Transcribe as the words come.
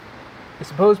I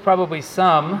suppose probably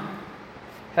some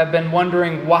have been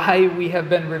wondering why we have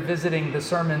been revisiting the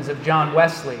sermons of John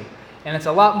Wesley. And it's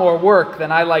a lot more work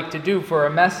than I like to do for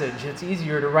a message. It's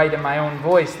easier to write in my own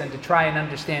voice than to try and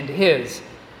understand his.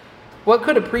 What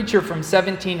could a preacher from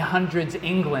 1700s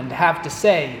England have to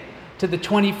say to the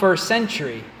 21st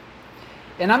century?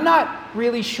 And I'm not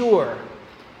really sure.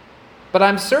 But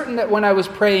I'm certain that when I was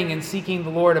praying and seeking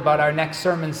the Lord about our next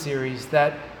sermon series,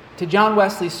 that to John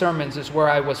Wesley's sermons is where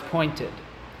I was pointed.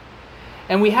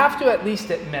 And we have to at least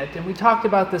admit, and we talked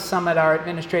about this some at our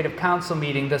administrative council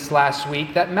meeting this last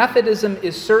week, that Methodism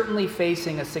is certainly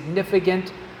facing a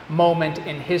significant moment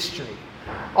in history.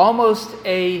 Almost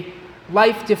a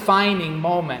life-defining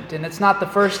moment, and it's not the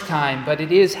first time, but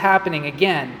it is happening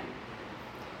again.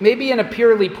 Maybe in a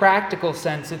purely practical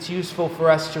sense, it's useful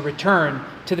for us to return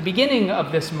to the beginning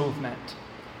of this movement,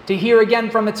 to hear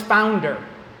again from its founder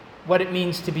what it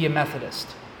means to be a Methodist.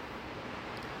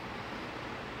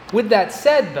 With that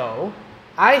said, though,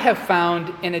 I have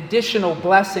found an additional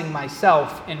blessing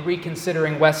myself in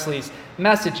reconsidering Wesley's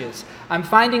messages. I'm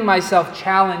finding myself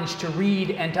challenged to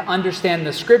read and to understand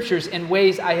the Scriptures in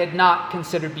ways I had not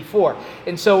considered before.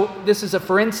 And so this is a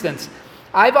for instance.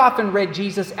 I've often read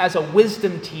Jesus as a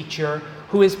wisdom teacher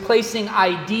who is placing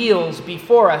ideals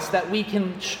before us that we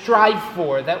can strive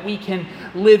for, that we can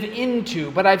live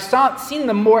into. But I've seen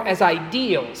them more as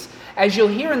ideals. As you'll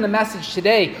hear in the message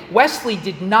today, Wesley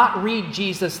did not read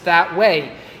Jesus that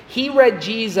way. He read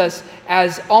Jesus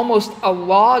as almost a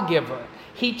lawgiver.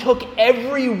 He took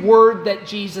every word that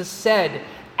Jesus said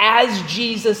as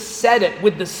Jesus said it,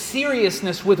 with the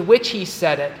seriousness with which he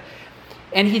said it.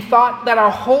 And he thought that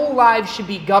our whole lives should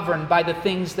be governed by the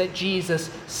things that Jesus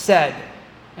said.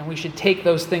 And we should take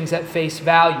those things at face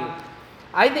value.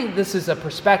 I think this is a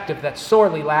perspective that's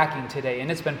sorely lacking today. And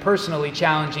it's been personally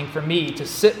challenging for me to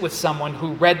sit with someone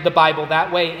who read the Bible that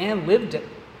way and lived it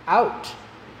out.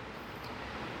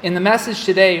 In the message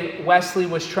today, Wesley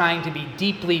was trying to be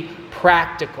deeply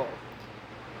practical.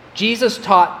 Jesus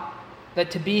taught that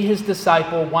to be his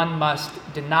disciple, one must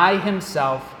deny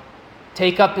himself,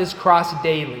 take up his cross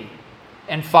daily,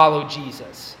 and follow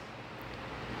Jesus.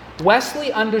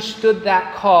 Wesley understood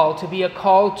that call to be a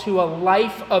call to a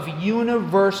life of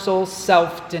universal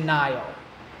self-denial.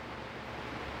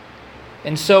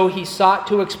 And so he sought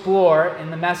to explore, in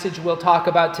the message we'll talk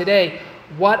about today,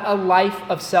 what a life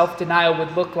of self-denial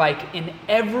would look like in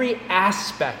every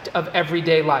aspect of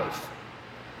everyday life.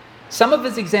 Some of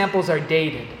his examples are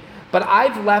dated, but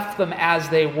I've left them as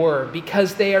they were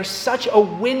because they are such a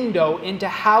window into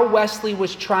how Wesley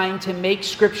was trying to make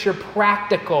Scripture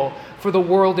practical for the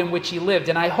world in which he lived.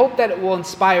 And I hope that it will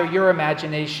inspire your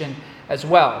imagination as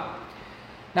well.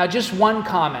 Now, just one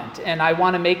comment, and I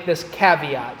want to make this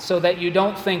caveat so that you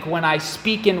don't think when I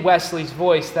speak in Wesley's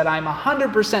voice that I'm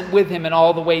 100% with him in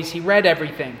all the ways he read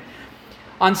everything.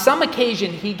 On some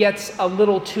occasion, he gets a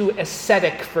little too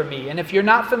ascetic for me. And if you're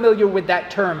not familiar with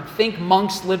that term, think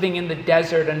monks living in the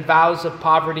desert and vows of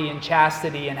poverty and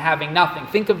chastity and having nothing.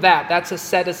 Think of that. That's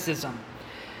asceticism.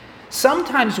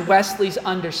 Sometimes Wesley's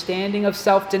understanding of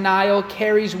self-denial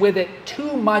carries with it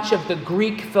too much of the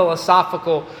Greek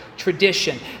philosophical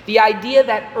tradition. The idea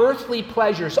that earthly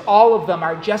pleasures, all of them,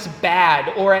 are just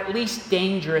bad or at least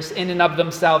dangerous in and of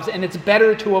themselves, and it's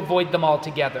better to avoid them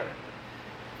altogether.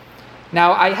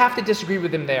 Now, I have to disagree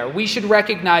with him there. We should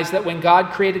recognize that when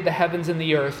God created the heavens and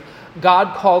the earth,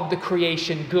 God called the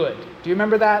creation good. Do you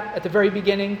remember that at the very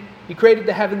beginning? He created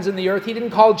the heavens and the earth. He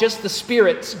didn't call just the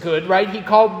spirits good, right? He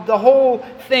called the whole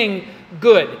thing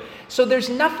good. So there's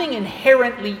nothing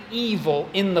inherently evil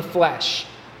in the flesh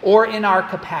or in our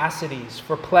capacities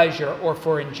for pleasure or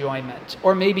for enjoyment,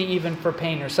 or maybe even for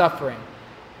pain or suffering.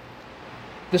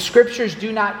 The Scriptures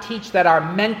do not teach that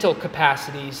our mental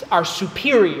capacities are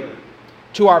superior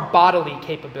to our bodily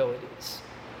capabilities.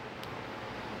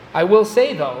 I will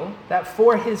say, though, that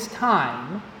for his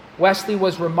time, Wesley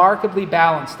was remarkably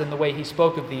balanced in the way he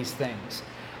spoke of these things.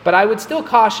 But I would still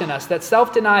caution us that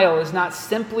self-denial is not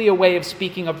simply a way of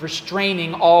speaking of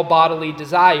restraining all bodily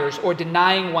desires or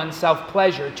denying oneself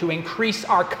pleasure to increase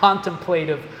our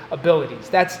contemplative abilities.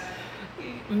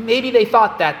 Maybe they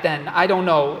thought that then. I don't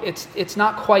know. It's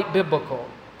not quite biblical.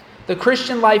 The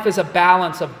Christian life is a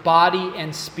balance of body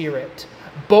and spirit,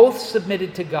 both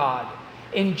submitted to God,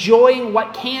 enjoying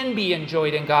what can be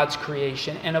enjoyed in God's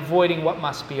creation and avoiding what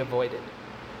must be avoided.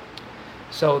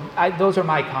 So those are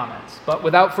my comments. But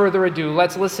without further ado,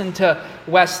 let's listen to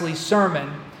Wesley's sermon.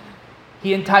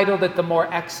 He entitled it The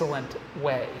More Excellent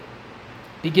Way.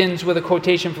 Begins with a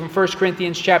quotation from 1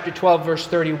 Corinthians chapter 12, verse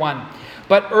 31.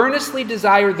 But earnestly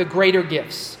desire the greater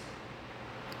gifts,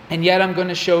 and yet I'm going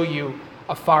to show you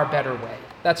a far better way.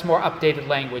 That's more updated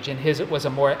language. In his, it was a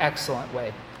more excellent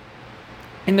way.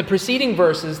 In the preceding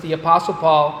verses, the Apostle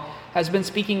Paul has been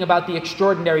speaking about the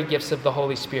extraordinary gifts of the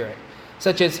Holy Spirit,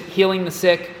 such as healing the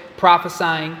sick,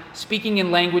 prophesying, speaking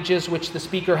in languages which the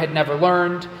speaker had never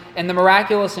learned, and the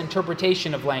miraculous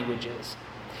interpretation of languages.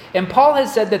 And Paul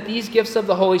has said that these gifts of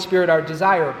the Holy Spirit are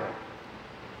desirable.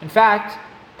 In fact,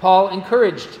 Paul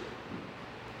encouraged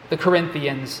the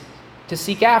Corinthians to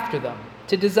seek after them,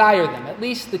 to desire them, at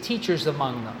least the teachers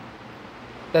among them,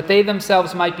 that they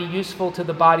themselves might be useful to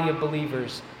the body of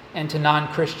believers and to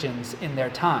non-Christians in their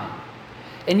time.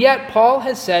 And yet, Paul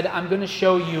has said, I'm going to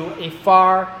show you a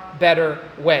far better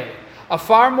way, a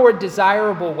far more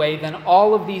desirable way than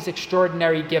all of these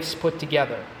extraordinary gifts put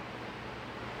together.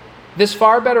 This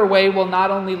far better way will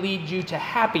not only lead you to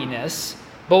happiness,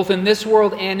 both in this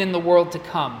world and in the world to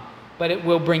come, but it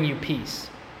will bring you peace.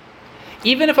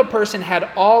 Even if a person had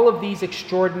all of these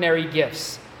extraordinary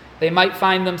gifts, they might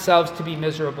find themselves to be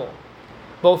miserable,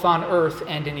 both on earth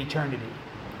and in eternity.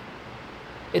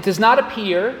 It does not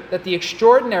appear that the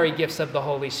extraordinary gifts of the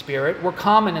Holy Spirit were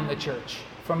common in the church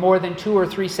for more than 2 or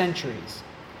 3 centuries.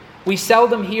 We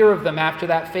seldom hear of them after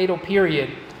that fatal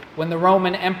period when the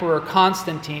Roman Emperor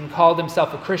Constantine called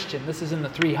himself a Christian. This is in the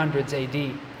 300s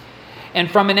AD. And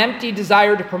from an empty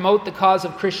desire to promote the cause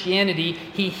of Christianity,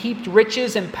 he heaped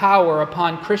riches and power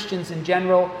upon Christians in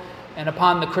general and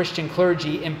upon the Christian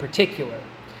clergy in particular.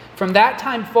 From that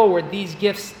time forward, these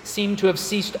gifts seem to have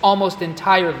ceased almost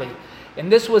entirely. And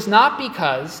this was not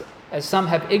because, as some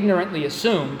have ignorantly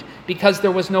assumed, because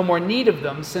there was no more need of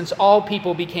them, since all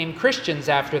people became Christians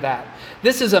after that.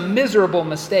 This is a miserable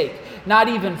mistake. Not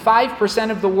even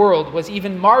 5% of the world was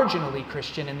even marginally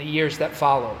Christian in the years that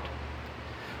followed.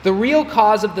 The real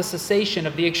cause of the cessation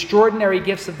of the extraordinary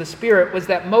gifts of the Spirit was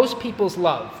that most people's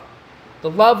love, the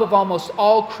love of almost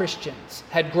all Christians,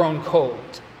 had grown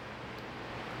cold.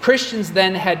 Christians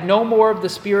then had no more of the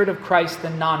Spirit of Christ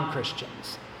than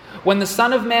non-Christians. When the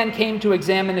Son of Man came to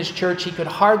examine his church, he could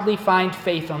hardly find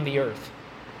faith on the earth.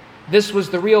 This was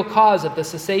the real cause of the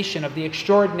cessation of the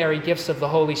extraordinary gifts of the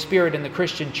Holy Spirit in the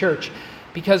Christian church,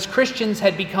 because Christians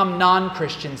had become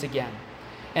non-Christians again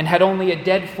and had only a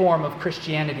dead form of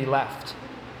Christianity left.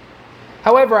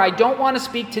 However, I don't want to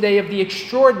speak today of the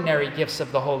extraordinary gifts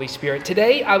of the Holy Spirit.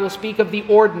 Today, I will speak of the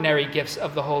ordinary gifts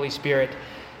of the Holy Spirit,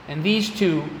 and these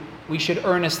two we should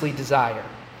earnestly desire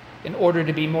in order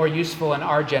to be more useful in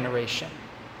our generation.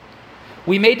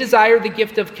 We may desire the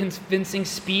gift of convincing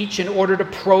speech in order to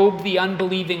probe the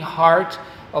unbelieving heart,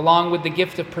 along with the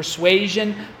gift of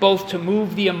persuasion, both to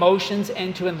move the emotions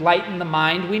and to enlighten the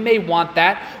mind. We may want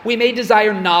that. We may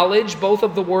desire knowledge, both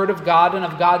of the Word of God and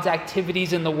of God's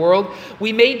activities in the world.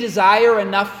 We may desire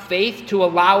enough faith to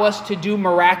allow us to do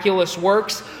miraculous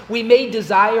works. We may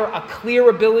desire a clear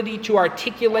ability to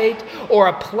articulate or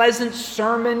a pleasant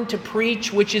sermon to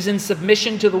preach, which is in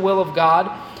submission to the will of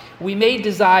God. We may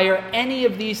desire any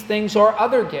of these things or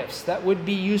other gifts that would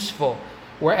be useful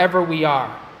wherever we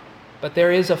are. But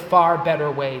there is a far better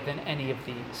way than any of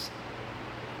these.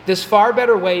 This far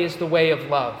better way is the way of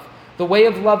love, the way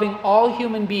of loving all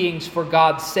human beings for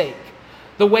God's sake,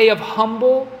 the way of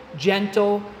humble,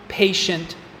 gentle,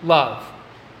 patient love.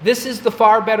 This is the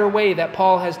far better way that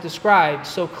Paul has described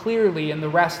so clearly in the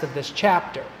rest of this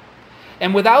chapter.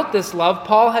 And without this love,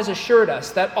 Paul has assured us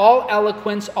that all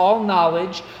eloquence, all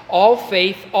knowledge, all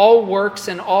faith, all works,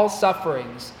 and all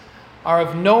sufferings are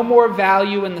of no more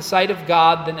value in the sight of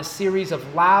God than a series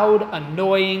of loud,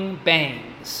 annoying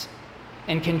bangs,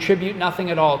 and contribute nothing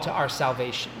at all to our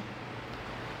salvation.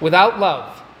 Without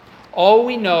love, all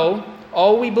we know,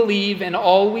 all we believe, and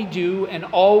all we do, and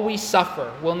all we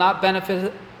suffer will not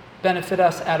benefit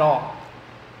us at all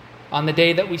on the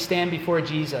day that we stand before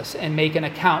Jesus and make an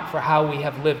account for how we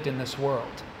have lived in this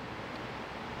world.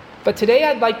 But today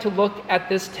I'd like to look at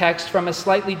this text from a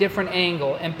slightly different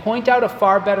angle and point out a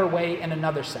far better way in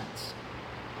another sense.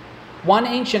 One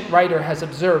ancient writer has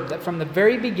observed that from the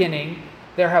very beginning,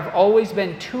 there have always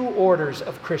been 2 orders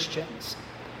of Christians.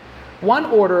 One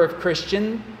order of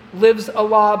Christian lives a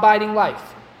law-abiding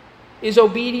life, is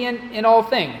obedient in all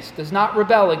things, does not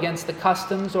rebel against the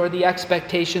customs or the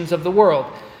expectations of the world,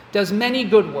 does many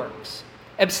good works,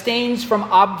 abstains from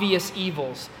obvious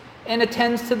evils, and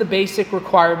attends to the basic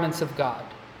requirements of God.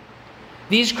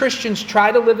 These Christians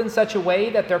try to live in such a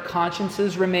way that their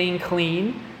consciences remain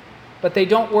clean, but they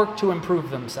don't work to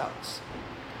improve themselves.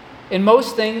 In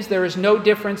most things, there is no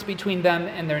difference between them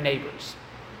and their neighbors.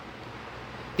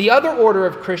 The other order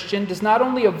of Christian does not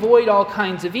only avoid all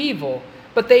kinds of evil,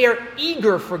 but they are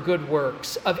eager for good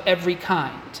works of every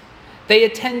kind. They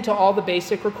attend to all the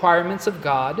basic requirements of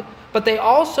God, but they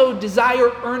also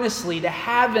desire earnestly to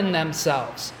have in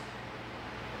themselves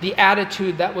the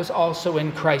attitude that was also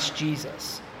in Christ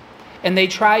Jesus. And they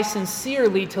try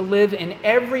sincerely to live in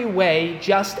every way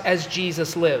just as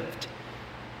Jesus lived.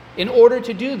 In order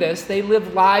to do this, they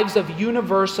live lives of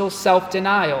universal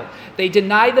self-denial. They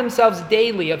deny themselves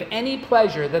daily of any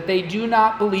pleasure that they do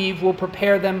not believe will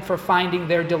prepare them for finding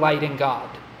their delight in God.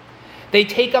 They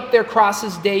take up their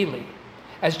crosses daily.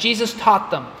 As Jesus taught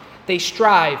them, they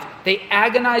strive, they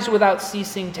agonize without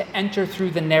ceasing to enter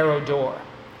through the narrow door.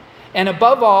 And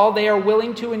above all, they are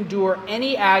willing to endure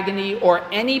any agony or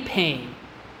any pain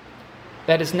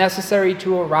that is necessary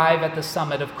to arrive at the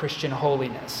summit of Christian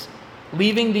holiness,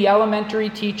 leaving the elementary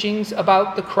teachings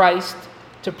about the Christ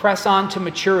to press on to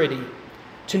maturity,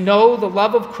 to know the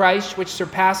love of Christ which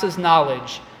surpasses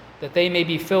knowledge, that they may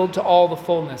be filled to all the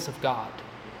fullness of God.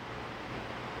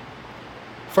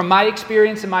 From my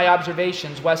experience and my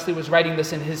observations, Wesley was writing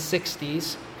this in his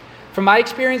 60s. From my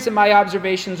experience and my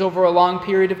observations over a long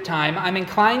period of time, I'm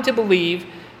inclined to believe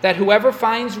that whoever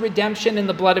finds redemption in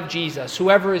the blood of Jesus,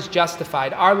 whoever is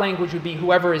justified, our language would be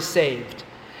whoever is saved,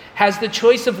 has the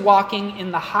choice of walking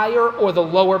in the higher or the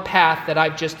lower path that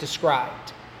I've just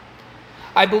described.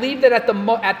 I believe that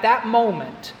at that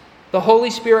moment, the Holy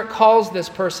Spirit calls this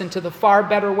person to the far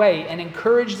better way and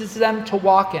encourages them to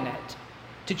walk in it,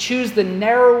 to choose the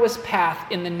narrowest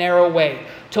path in the narrow way,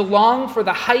 to long for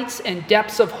the heights and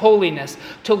depths of holiness,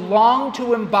 to long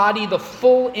to embody the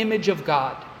full image of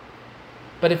God.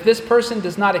 But if this person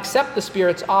does not accept the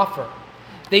Spirit's offer,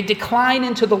 they decline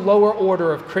into the lower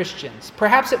order of Christians,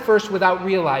 perhaps at first without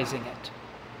realizing it.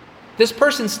 This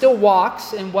person still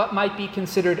walks in what might be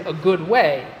considered a good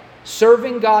way,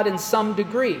 serving God in some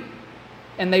degree,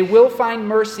 and they will find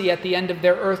mercy at the end of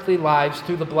their earthly lives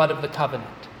through the blood of the covenant.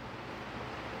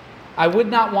 I would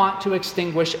not want to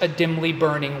extinguish a dimly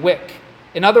burning wick.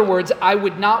 In other words, I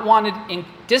would not want to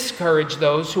discourage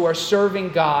those who are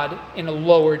serving God in a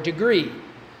lower degree.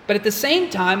 But at the same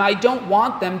time, I don't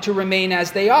want them to remain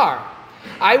as they are.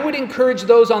 I would encourage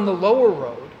those on the lower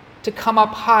road to come up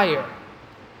higher,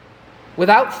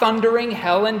 without thundering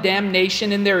hell and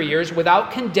damnation in their ears,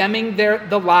 without condemning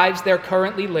the lives they're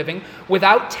currently living,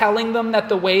 without telling them that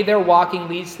the way they're walking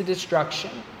leads to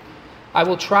destruction. I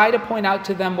will try to point out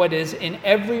to them what is, in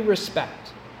every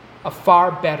respect, a far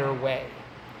better way.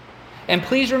 And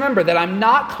please remember that I'm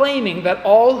not claiming that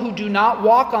all who do not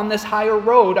walk on this higher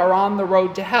road are on the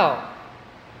road to hell.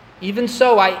 Even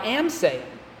so, I am saying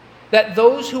that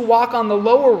those who walk on the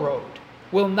lower road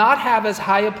will not have as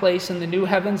high a place in the new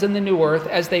heavens and the new earth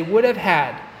as they would have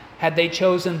had they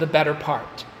chosen the better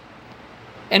part.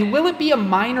 And will it be a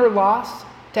minor loss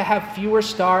to have fewer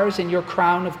stars in your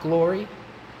crown of glory?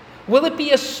 Will it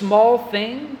be a small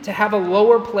thing to have a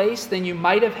lower place than you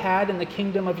might have had in the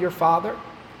kingdom of your Father?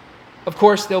 Of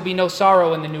course, there'll be no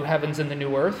sorrow in the new heavens and the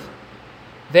new earth.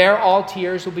 There all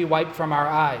tears will be wiped from our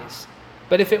eyes.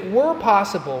 But if it were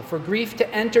possible for grief to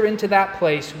enter into that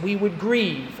place, we would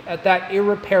grieve at that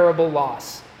irreparable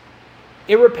loss.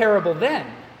 Irreparable then,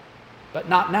 but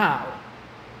not now.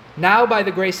 Now, by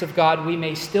the grace of God, we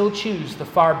may still choose the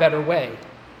far better way.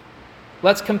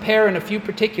 Let's compare in a few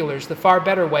particulars the far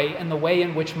better way and the way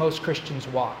in which most Christians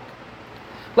walk.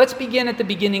 Let's begin at the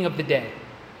beginning of the day,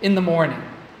 in the morning.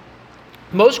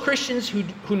 Most Christians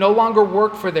who no longer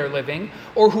work for their living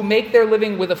or who make their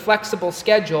living with a flexible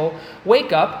schedule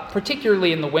wake up,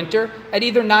 particularly in the winter, at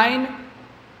either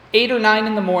 8 or 9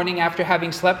 in the morning after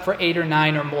having slept for 8 or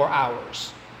 9 or more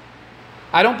hours.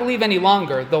 I don't believe any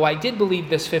longer, though I did believe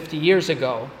this 50 years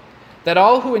ago, that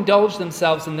all who indulge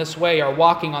themselves in this way are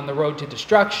walking on the road to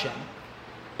destruction.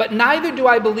 But neither do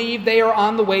I believe they are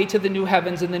on the way to the new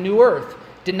heavens and the new earth,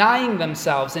 denying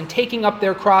themselves and taking up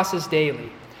their crosses daily.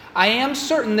 I am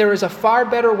certain there is a far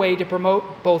better way to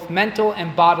promote both mental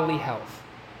and bodily health.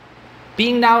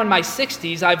 Being now in my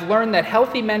 60s, I've learned that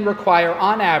healthy men require,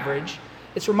 on average,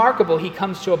 it's remarkable he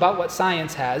comes to about what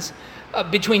science has,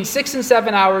 between 6 and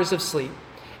 7 hours of sleep.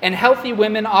 And healthy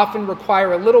women often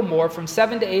require a little more, from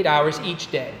 7 to 8 hours each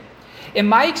day. In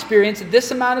my experience,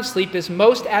 this amount of sleep is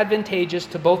most advantageous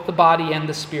to both the body and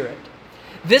the spirit.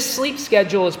 This sleep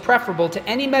schedule is preferable to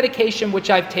any medication which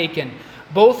I've taken,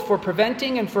 both for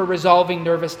preventing and for resolving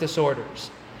nervous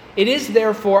disorders. It is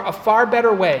therefore a far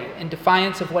better way, in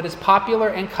defiance of what is popular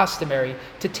and customary,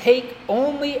 to take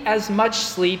only as much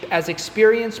sleep as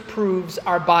experience proves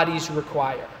our bodies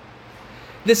require.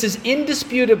 This is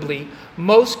indisputably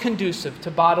most conducive to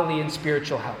bodily and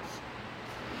spiritual health.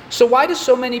 So why do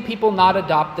so many people not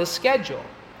adopt this schedule?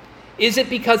 Is it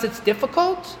because it's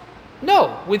difficult?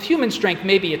 No. With human strength,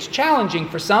 maybe it's challenging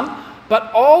for some, But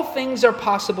all things are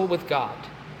possible with God.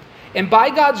 And by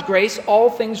God's grace, all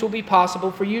things will be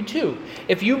possible for you too.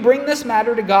 If you bring this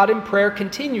matter to God in prayer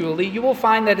continually, you will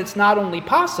find that it's not only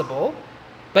possible,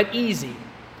 but easy.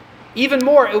 Even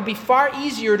more, it will be far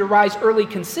easier to rise early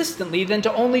consistently than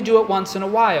to only do it once in a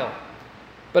while.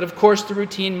 But of course, the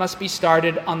routine must be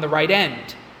started on the right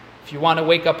end. If you want to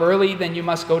wake up early, then you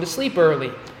must go to sleep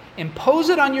early. Impose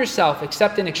it on yourself,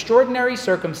 except in extraordinary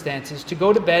circumstances, to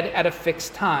go to bed at a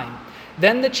fixed time.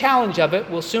 Then the challenge of it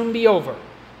will soon be over,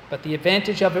 but the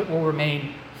advantage of it will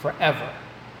remain forever.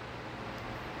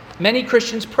 Many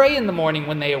Christians pray in the morning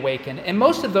when they awaken, and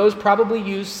most of those probably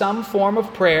use some form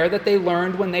of prayer that they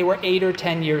learned when they were 8 or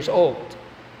 10 years old.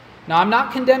 Now, I'm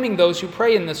not condemning those who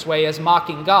pray in this way as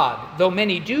mocking God, though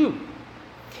many do,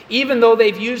 even though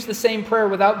they've used the same prayer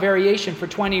without variation for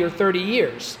 20 or 30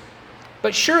 years.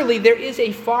 But surely there is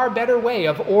a far better way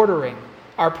of ordering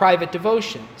our private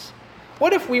devotions.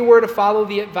 What if we were to follow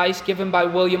the advice given by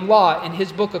William Law in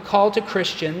his book, A Call to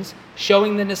Christians,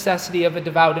 showing the necessity of a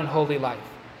devout and holy life?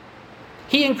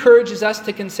 He encourages us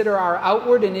to consider our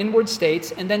outward and inward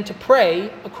states and then to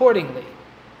pray accordingly.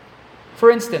 For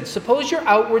instance, suppose your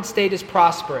outward state is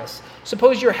prosperous.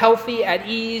 Suppose you're healthy, at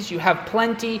ease, you have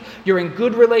plenty, you're in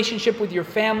good relationship with your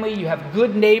family, you have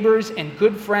good neighbors and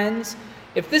good friends.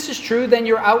 If this is true, then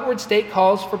your outward state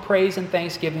calls for praise and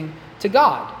thanksgiving to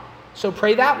God. So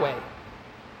pray that way.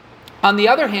 On the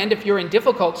other hand, if you're in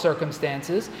difficult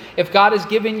circumstances, if God has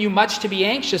given you much to be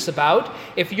anxious about,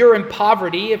 if you're in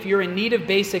poverty, if you're in need of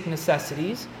basic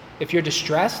necessities, if you're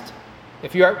distressed,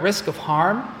 if you're at risk of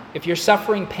harm, if you're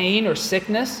suffering pain or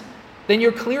sickness, then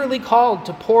you're clearly called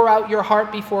to pour out your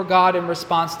heart before God in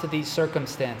response to these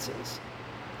circumstances.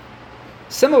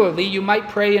 Similarly, you might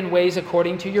pray in ways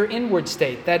according to your inward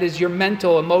state, that is, your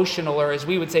mental, emotional, or as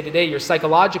we would say today, your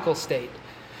psychological state.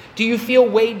 Do you feel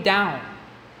weighed down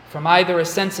from either a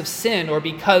sense of sin or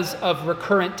because of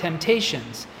recurrent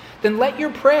temptations? Then let your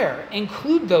prayer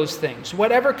include those things,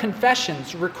 whatever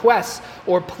confessions, requests,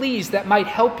 or pleas that might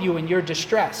help you in your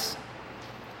distress.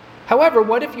 However,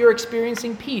 what if you're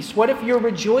experiencing peace? What if you're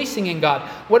rejoicing in God?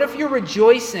 What if you're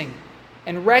rejoicing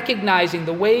and recognizing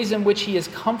the ways in which He is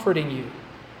comforting you?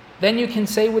 Then you can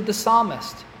say with the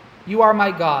psalmist, "You are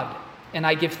my God, and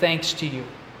I give thanks to you.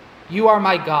 You are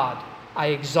my God, I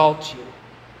exalt you."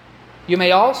 You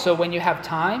may also, when you have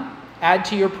time, add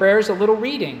to your prayers a little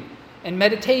reading and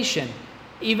meditation,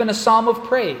 even a psalm of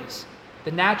praise,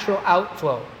 the natural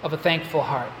outflow of a thankful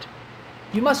heart.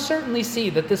 You must certainly see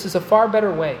that this is a far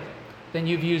better way than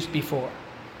you've used before.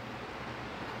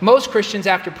 Most Christians,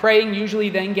 after praying, usually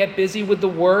then get busy with the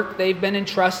work they've been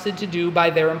entrusted to do by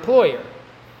their employer.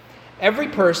 Every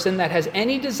person that has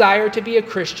any desire to be a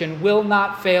Christian will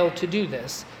not fail to do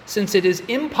this, since it is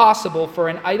impossible for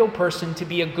an idle person to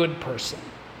be a good person.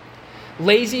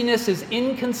 Laziness is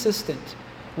inconsistent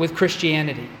with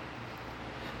Christianity.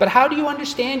 But how do you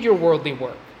understand your worldly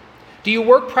work? Do you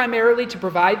work primarily to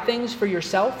provide things for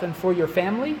yourself and for your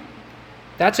family?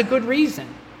 That's a good reason,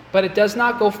 but it does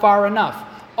not go far enough.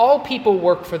 All people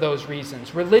work for those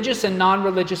reasons, religious and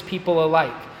non-religious people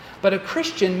alike. But a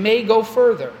Christian may go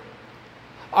further.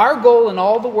 Our goal in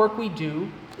all the work we do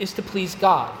is to please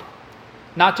God.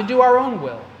 Not to do our own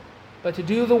will, but to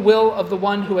do the will of the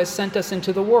one who has sent us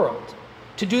into the world.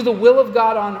 To do the will of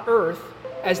God on earth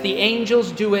as the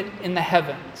angels do it in the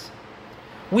heavens.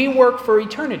 We work for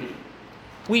eternity.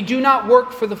 We do not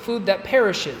work for the food that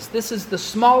perishes. This is the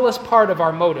smallest part of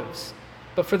our motives,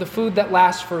 but for the food that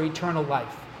lasts for eternal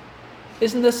life.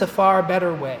 Isn't this a far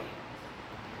better way?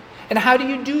 And how do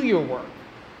you do your work?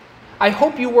 I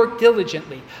hope you work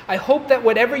diligently. I hope that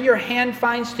whatever your hand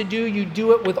finds to do, you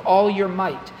do it with all your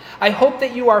might. I hope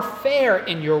that you are fair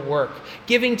in your work,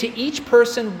 giving to each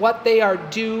person what they are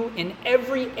due in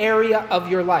every area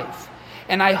of your life.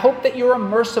 And I hope that you're a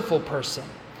merciful person,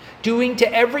 doing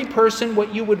to every person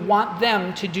what you would want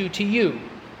them to do to you.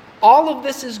 All of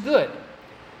this is good,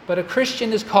 but a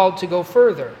Christian is called to go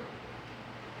further,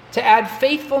 to add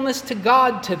faithfulness to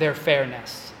God to their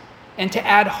fairness, and to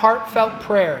add heartfelt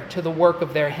prayer to the work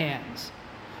of their hands.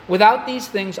 Without these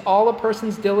things, all a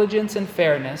person's diligence and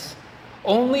fairness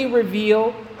only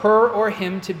reveal her or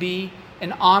him to be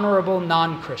an honorable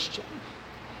non-Christian.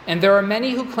 And there are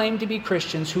many who claim to be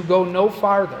Christians who go no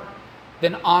farther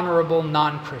than honorable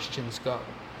non-Christians go.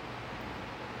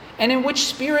 And in which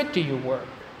spirit do you work?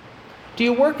 Do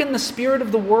you work in the spirit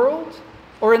of the world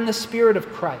or in the spirit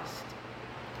of Christ?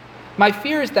 My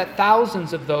fear is that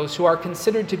thousands of those who are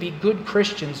considered to be good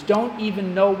Christians don't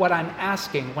even know what I'm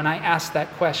asking when I ask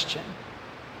that question.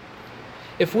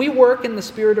 If we work in the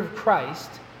spirit of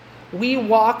Christ, We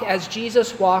walk as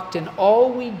Jesus walked in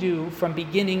all we do from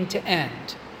beginning to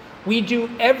end. We do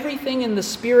everything in the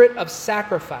spirit of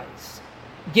sacrifice,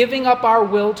 giving up our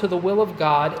will to the will of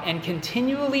God and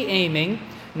continually aiming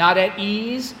not at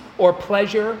ease or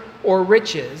pleasure or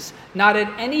riches, not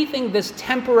at anything this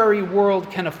temporary world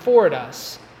can afford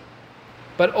us,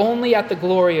 but only at the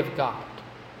glory of God.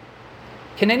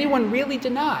 Can anyone really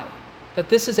deny that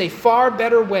this is a far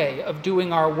better way of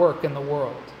doing our work in the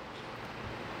world?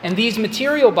 And these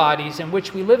material bodies in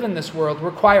which we live in this world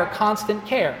require constant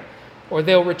care, or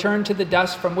they'll return to the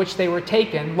dust from which they were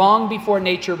taken long before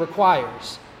nature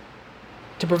requires.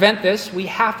 To prevent this, we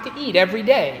have to eat every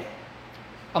day.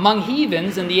 Among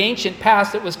heathens in the ancient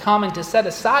past, it was common to set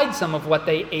aside some of what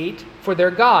they ate for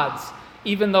their gods,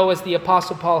 even though, as the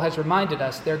Apostle Paul has reminded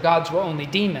us, their gods were only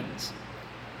demons.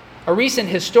 A recent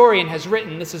historian has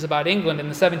written, this is about England in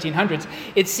the 1700s,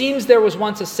 it seems there was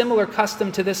once a similar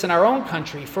custom to this in our own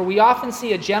country, for we often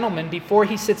see a gentleman before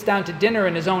he sits down to dinner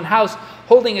in his own house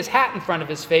holding his hat in front of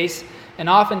his face and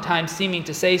oftentimes seeming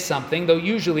to say something, though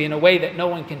usually in a way that no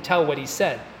one can tell what he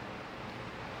said.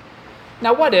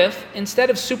 Now what if,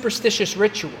 instead of superstitious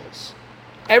rituals,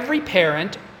 every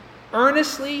parent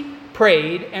earnestly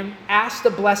prayed and asked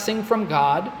a blessing from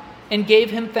God and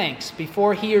gave him thanks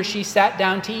before he or she sat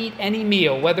down to eat any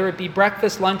meal, whether it be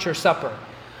breakfast, lunch, or supper?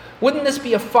 Wouldn't this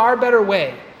be a far better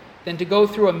way than to go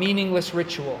through a meaningless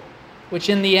ritual, which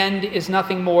in the end is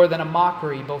nothing more than a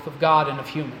mockery both of God and of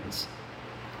humans?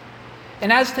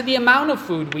 And as to the amount of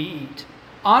food we eat,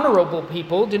 honorable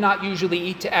people do not usually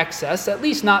eat to excess, at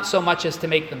least not so much as to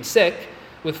make them sick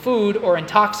with food or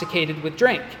intoxicated with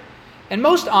drink. And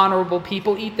most honorable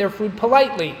people eat their food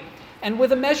politely and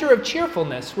with a measure of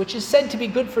cheerfulness, which is said to be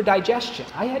good for digestion.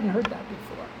 I hadn't heard that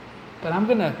before, but I'm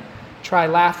going to try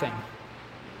laughing.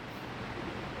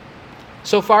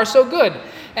 So far, so good.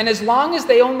 And as long as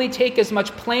they only take as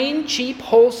much plain, cheap,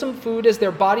 wholesome food as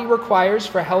their body requires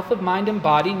for health of mind and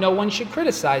body, no one should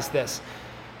criticize this.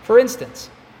 For instance,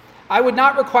 I would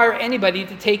not require anybody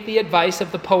to take the advice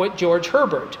of the poet George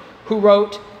Herbert, who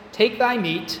wrote, "Take thy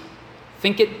meat,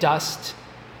 think it dust,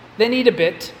 then eat a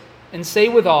bit, and say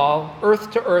withal,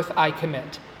 earth to earth I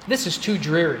commit." This is too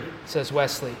dreary, says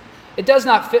Wesley. It does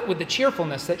not fit with the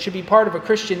cheerfulness that should be part of a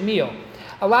Christian meal.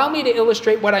 Allow me to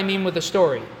illustrate what I mean with a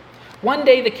story. One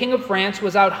day the King of France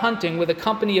was out hunting with a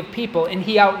company of people, and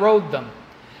he outrode them.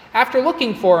 After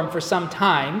looking for him for some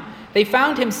time, they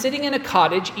found him sitting in a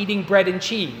cottage eating bread and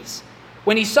cheese.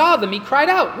 When he saw them, he cried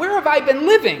out, "Where have I been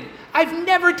living? I've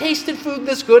never tasted food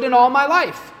this good in all my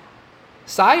life."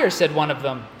 "Sire," said one of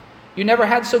them, "you never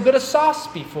had so good a sauce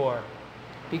before,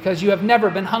 because you have never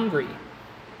been hungry."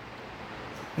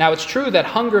 Now it's true that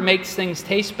hunger makes things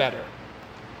taste better,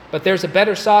 but there's a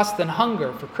better sauce than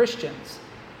hunger for Christians: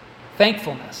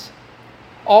 thankfulness.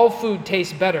 All food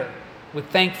tastes better with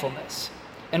thankfulness.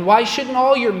 And why shouldn't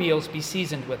all your meals be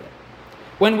seasoned with it?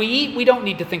 When we eat, we don't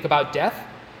need to think about death.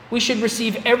 We should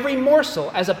receive every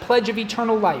morsel as a pledge of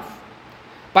eternal life.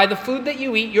 By the food that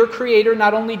you eat, your Creator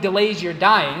not only delays your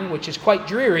dying, which is quite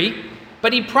dreary,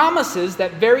 but He promises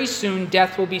that very soon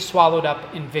death will be swallowed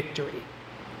up in victory.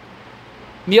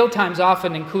 Mealtimes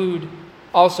often include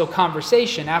also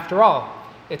conversation. After all,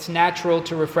 it's natural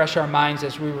to refresh our minds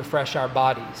as we refresh our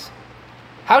bodies.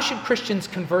 How should Christians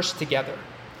converse together?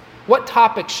 What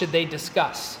topics should they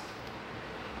discuss?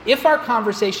 If our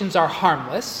conversations are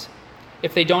harmless,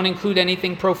 if they don't include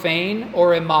anything profane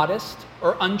or immodest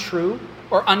or untrue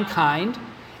or unkind,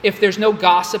 if there's no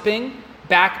gossiping,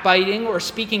 backbiting, or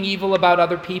speaking evil about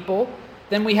other people,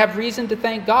 then we have reason to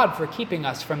thank God for keeping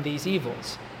us from these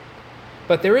evils.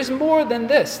 But there is more than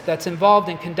this that's involved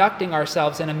in conducting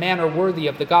ourselves in a manner worthy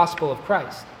of the gospel of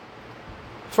Christ.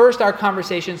 First, our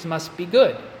conversations must be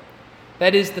good.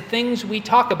 That is, the things we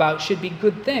talk about should be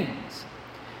good things.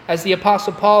 As the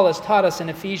Apostle Paul has taught us in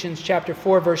Ephesians chapter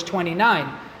 4, verse 29,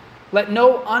 "Let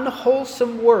no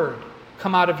unwholesome word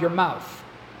come out of your mouth."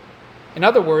 In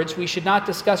other words, we should not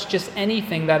discuss just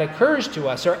anything that occurs to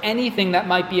us or anything that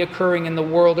might be occurring in the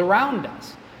world around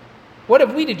us. What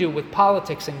have we to do with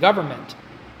politics and government?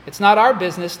 It's not our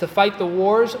business to fight the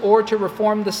wars or to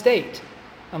reform the state,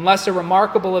 unless a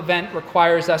remarkable event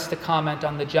requires us to comment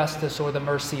on the justice or the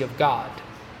mercy of God.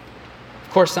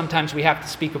 Of course, sometimes we have to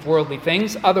speak of worldly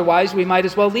things, otherwise we might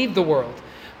as well leave the world.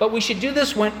 But we should do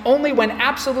this only when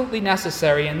absolutely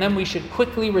necessary, and then we should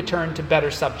quickly return to better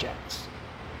subjects.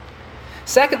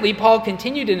 Secondly, Paul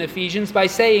continued in Ephesians by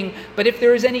saying, "But if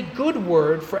there is any good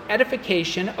word for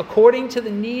edification according to the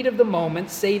need of the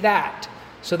moment, say that,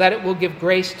 so that it will give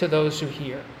grace to those who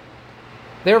hear."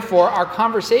 Therefore, our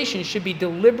conversation should be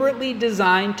deliberately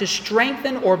designed to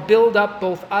strengthen or build up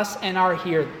both us and our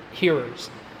hearers,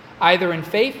 either in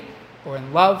faith or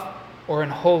in love or in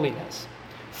holiness.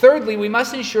 Thirdly, we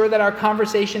must ensure that our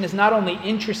conversation is not only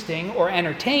interesting or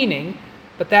entertaining,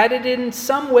 but that it in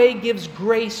some way gives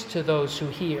grace to those who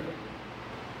hear.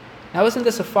 Now, isn't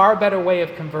this a far better way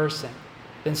of conversing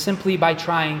than simply by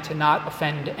trying to not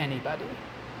offend anybody?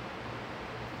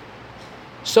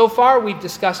 So far, we've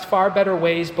discussed far better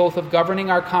ways both of governing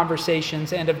our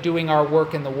conversations and of doing our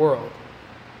work in the world.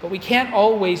 But we can't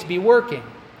always be working.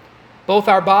 Both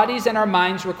our bodies and our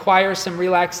minds require some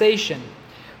relaxation.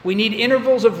 We need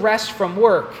intervals of rest from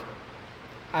work.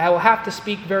 I will have to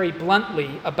speak very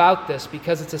bluntly about this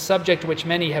because it's a subject which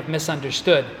many have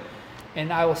misunderstood.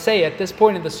 And I will say at this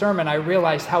point in the sermon, I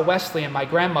realized how Wesleyan my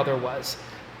grandmother was,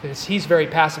 because he's very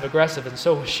passive-aggressive, and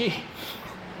so was she.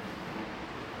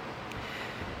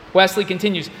 Wesley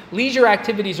continues, leisure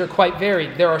activities are quite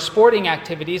varied. There are sporting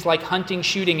activities like hunting,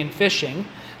 shooting, and fishing.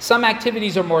 Some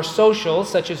activities are more social,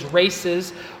 such as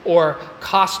races or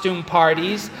costume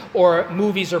parties, or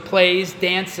movies or plays,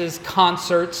 dances,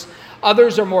 concerts.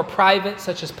 Others are more private,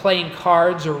 such as playing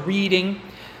cards or reading.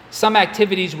 Some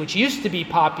activities which used to be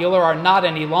popular are not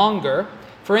any longer.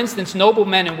 For instance, noble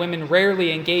men and women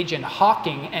rarely engage in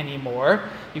hawking anymore.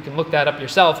 You can look that up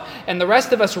yourself. And the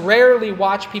rest of us rarely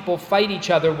watch people fight each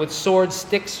other with swords,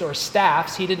 sticks, or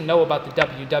staffs. He didn't know about the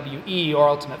WWE or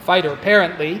Ultimate Fighter,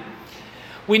 apparently.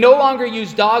 We no longer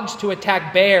use dogs to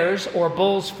attack bears or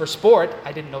bulls for sport.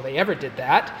 I didn't know they ever did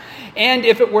that. And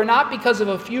if it were not because of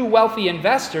a few wealthy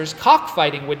investors,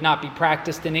 cockfighting would not be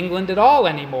practiced in England at all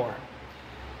anymore.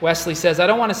 Wesley says, I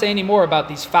don't want to say any more about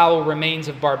these foul remains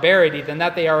of barbarity than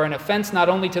that they are an offense not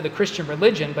only to the Christian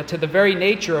religion, but to the very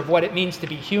nature of what it means to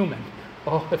be human.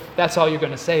 Oh, if that's all you're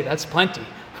going to say, that's plenty,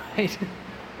 right?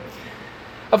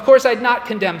 Of course, I'd not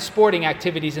condemn sporting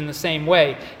activities in the same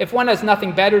way. If one has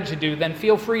nothing better to do, then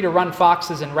feel free to run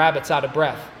foxes and rabbits out of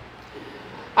breath.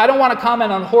 I don't want to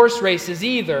comment on horse races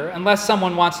either, unless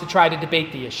someone wants to try to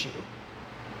debate the issue.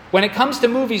 When it comes to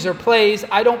movies or plays,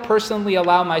 I don't personally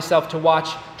allow myself to watch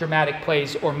dramatic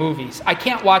plays or movies. I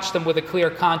can't watch them with a clear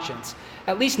conscience,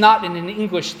 at least not in an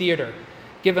English theater,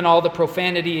 given all the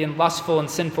profanity and lustful and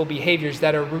sinful behaviors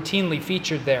that are routinely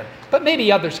featured there. But maybe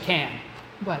others can.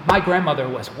 But my grandmother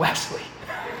was Wesley.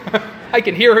 I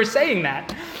can hear her saying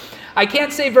that. I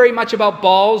can't say very much about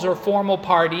balls or formal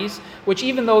parties, which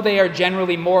even though they are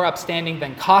generally more upstanding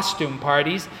than costume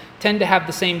parties, tend to have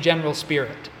the same general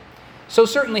spirit. So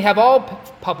certainly have all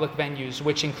public venues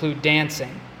which include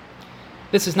dancing.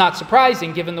 This is not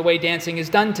surprising given the way dancing is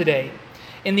done today.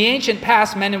 In the ancient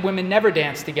past, men and women never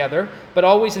danced together, but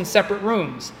always in separate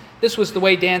rooms. This was the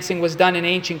way dancing was done in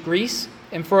ancient Greece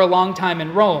and for a long time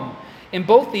in Rome. In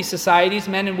both these societies,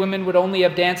 men and women would only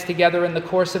have danced together in the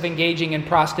course of engaging in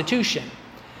prostitution.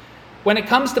 When it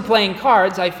comes to playing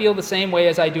cards, I feel the same way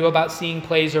as I do about seeing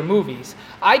plays or movies.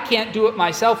 I can't do it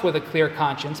myself with a clear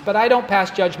conscience, but I don't pass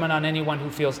judgment on anyone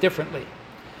who feels differently.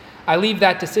 I leave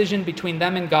that decision between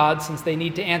them and God, since they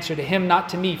need to answer to Him, not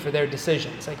to me, for their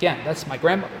decisions. Again, that's my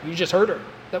grandmother. You just heard her.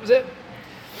 That was it.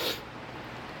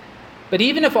 But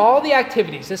even if all the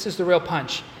activities, this is the real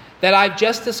punch, that I've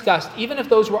just discussed, even if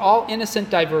those were all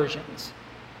innocent diversions,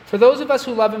 for those of us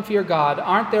who love and fear God,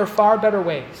 aren't there far better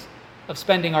ways of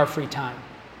spending our free time?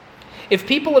 If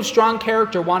people of strong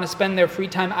character want to spend their free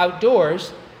time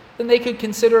outdoors, then they could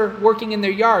consider working in their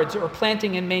yards or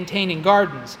planting and maintaining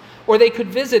gardens, or they could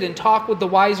visit and talk with the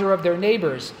wiser of their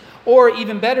neighbors, or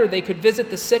even better, they could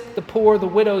visit the sick, the poor, the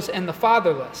widows, and the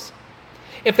fatherless.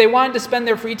 If they wanted to spend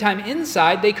their free time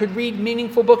inside, they could read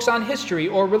meaningful books on history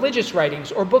or religious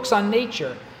writings or books on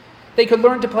nature. They could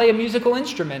learn to play a musical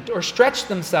instrument or stretch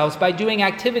themselves by doing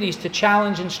activities to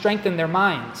challenge and strengthen their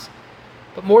minds.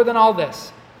 But more than all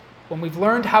this, when we've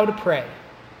learned how to pray,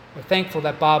 we're thankful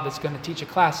that Bob is going to teach a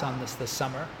class on this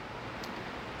summer.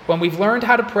 When we've learned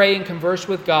how to pray and converse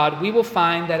with God, we will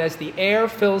find that as the air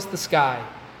fills the sky,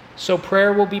 so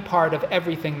prayer will be part of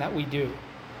everything that we do.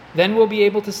 Then we'll be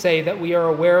able to say that we are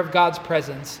aware of God's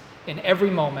presence in every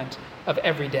moment of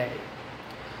every day.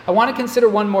 I want to consider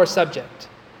one more subject.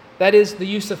 That is the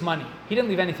use of money. He didn't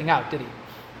leave anything out, did he?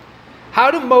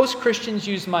 How do most Christians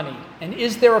use money, and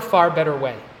is there a far better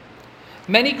way?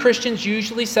 Many Christians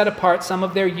usually set apart some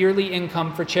of their yearly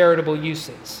income for charitable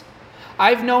uses.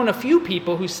 I've known a few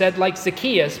people who said, like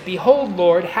Zacchaeus, "Behold,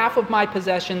 Lord, half of my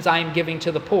possessions I am giving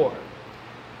to the poor."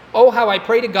 Oh, how I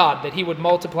pray to God that He would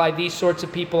multiply these sorts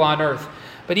of people on earth.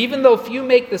 But even though few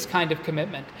make this kind of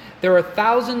commitment, there are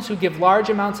thousands who give large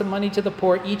amounts of money to the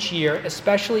poor each year,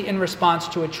 especially in response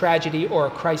to a tragedy or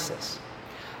a crisis.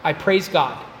 I praise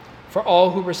God for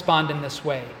all who respond in this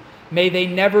way. May they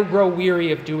never grow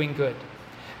weary of doing good.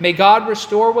 May God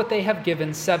restore what they have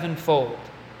given sevenfold.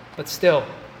 But still,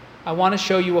 I want to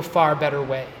show you a far better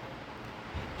way.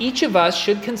 Each of us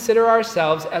should consider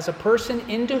ourselves as a person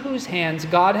into whose hands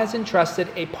God has entrusted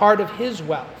a part of his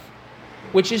wealth,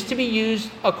 which is to be used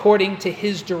according to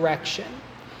his direction.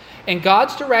 And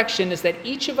God's direction is that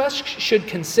each of us should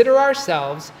consider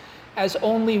ourselves as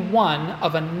only one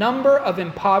of a number of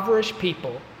impoverished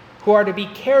people who are to be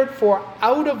cared for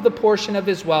out of the portion of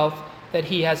his wealth that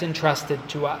he has entrusted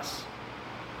to us.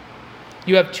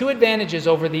 You have two advantages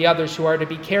over the others who are to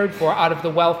be cared for out of the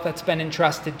wealth that's been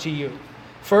entrusted to you.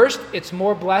 First, it's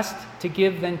more blessed to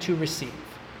give than to receive.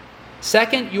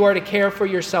 Second, you are to care for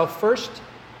yourself first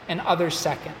and others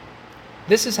second.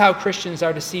 This is how Christians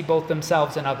are to see both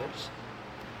themselves and others.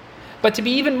 But to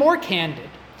be even more candid,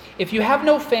 if you have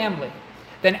no family,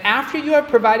 then after you have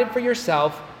provided for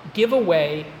yourself, give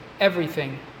away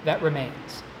everything that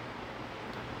remains,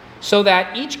 so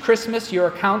that each Christmas your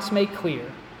accounts may clear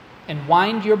and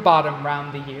wind your bottom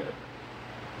round the year.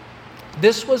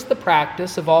 This was the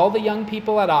practice of all the young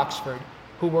people at Oxford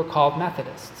who were called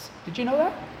Methodists. Did you know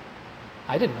that?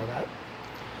 I didn't know that.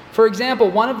 For example,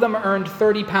 one of them earned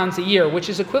 £30 a year, which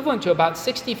is equivalent to about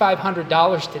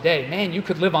 $6,500 today. Man, you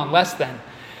could live on less then.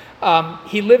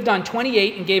 He lived on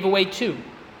 28 and gave away 2.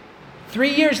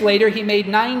 3 years later, he made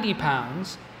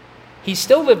 £90. He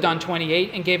still lived on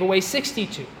 28 and gave away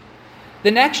 62.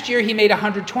 The next year, he made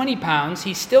 £120.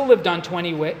 He still lived on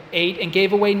 28 and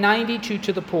gave away 92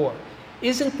 to the poor.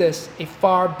 Isn't this a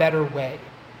far better way?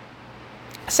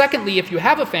 Secondly, if you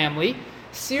have a family,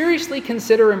 seriously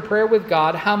consider in prayer with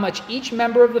God how much each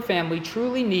member of the family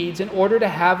truly needs in order to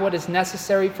have what is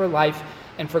necessary for life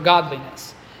and for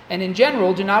godliness. And in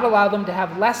general, do not allow them to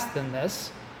have less than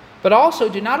this, but also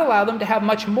do not allow them to have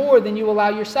much more than you allow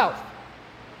yourself.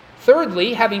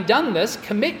 Thirdly, having done this,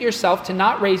 commit yourself to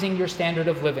not raising your standard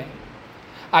of living.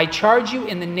 I charge you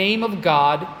in the name of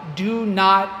God, do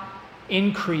not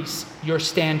increase your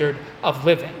standard of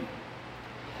living.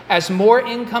 As more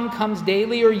income comes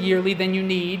daily or yearly than you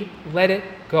need, let it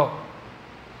go.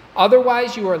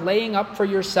 Otherwise, you are laying up for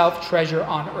yourself treasure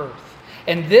on earth.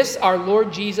 And this our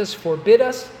Lord Jesus forbid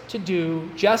us to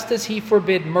do, just as he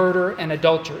forbid murder and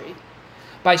adultery.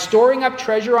 By storing up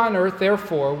treasure on earth,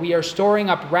 therefore, we are storing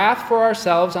up wrath for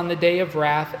ourselves on the day of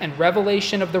wrath and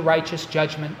revelation of the righteous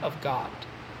judgment of God.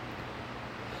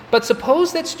 But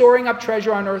suppose that storing up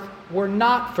treasure on earth were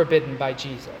not forbidden by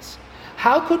Jesus.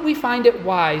 How could we find it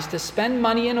wise to spend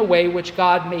money in a way which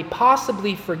God may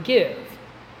possibly forgive,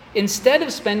 instead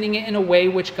of spending it in a way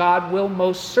which God will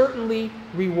most certainly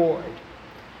reward?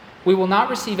 We will not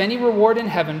receive any reward in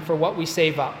heaven for what we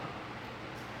save up.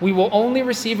 We will only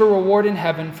receive a reward in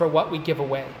heaven for what we give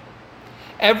away.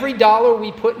 Every dollar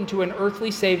we put into an earthly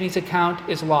savings account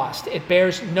is lost. It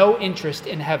bears no interest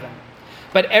in heaven.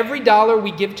 But every dollar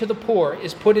we give to the poor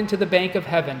is put into the bank of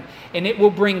heaven, and it will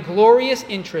bring glorious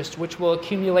interest which will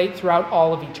accumulate throughout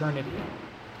all of eternity.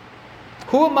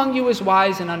 Who among you is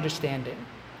wise and understanding?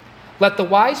 Let the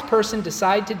wise person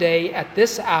decide today at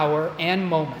this hour and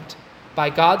moment, by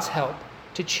God's help,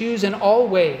 to choose in all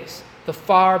ways the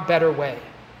far better way.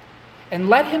 And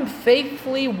let him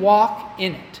faithfully walk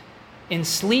in it, in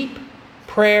sleep,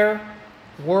 prayer,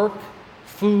 work,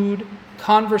 food,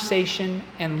 conversation,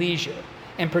 and leisure,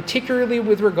 and particularly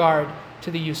with regard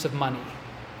to the use of money.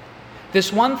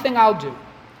 This one thing I'll do.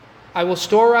 I will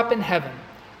store up in heaven.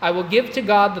 I will give to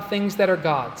God the things that are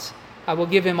God's. I will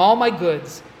give him all my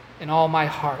goods and all my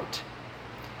heart.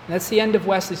 And that's the end of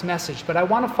Wesley's message, but I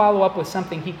want to follow up with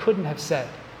something he couldn't have said.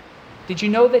 Did you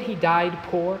know that he died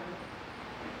poor?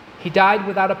 He died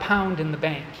without a pound in the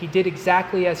bank. He did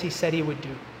exactly as he said he would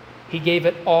do. He gave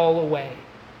it all away.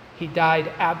 He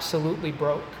died absolutely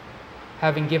broke,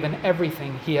 having given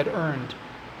everything he had earned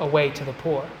away to the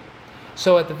poor.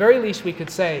 So at the very least we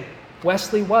could say,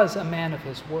 Wesley was a man of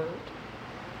his word.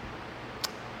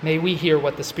 May we hear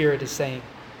what the Spirit is saying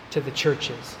to the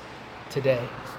churches today.